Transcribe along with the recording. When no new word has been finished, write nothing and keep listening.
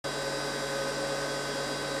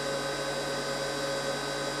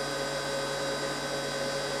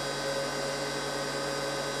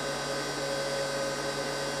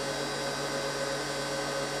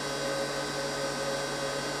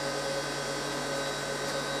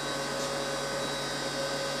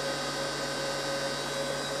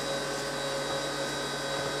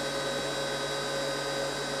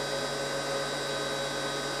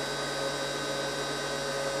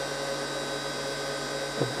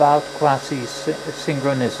about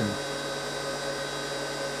quasi-synchronism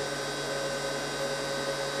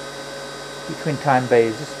between time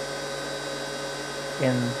bases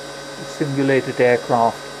in the simulated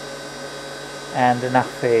aircraft and the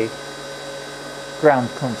Nachtfee ground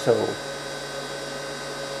console.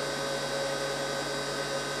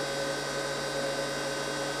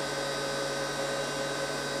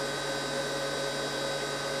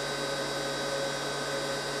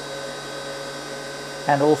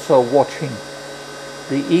 And also watching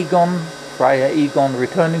the prior EGON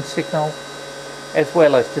returning signal, as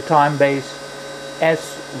well as the time base,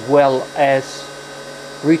 as well as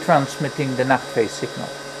retransmitting the Nachtfee signal,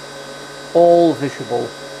 all visible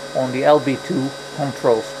on the LB2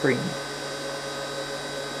 control screen.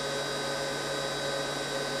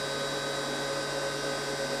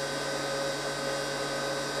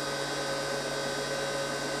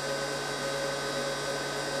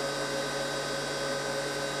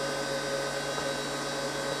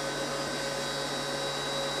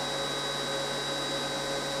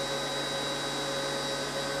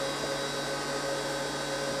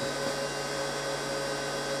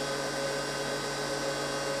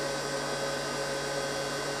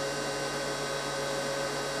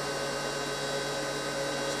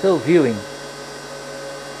 Still viewing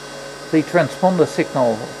the transponder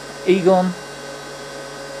signal EGON,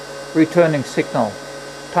 returning signal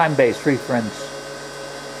time-based reference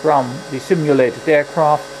from the simulated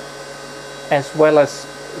aircraft, as well as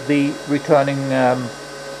the returning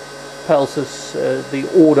pulses, the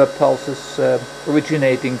order pulses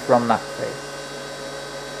originating from Nachtfee.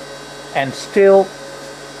 And still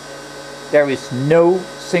there is no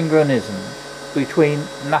synchronism between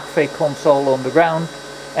Nachtfee console on the ground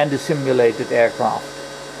and the simulated aircraft,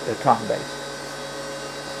 the time base.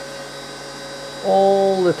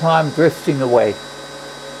 All the time drifting away,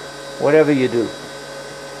 whatever you do.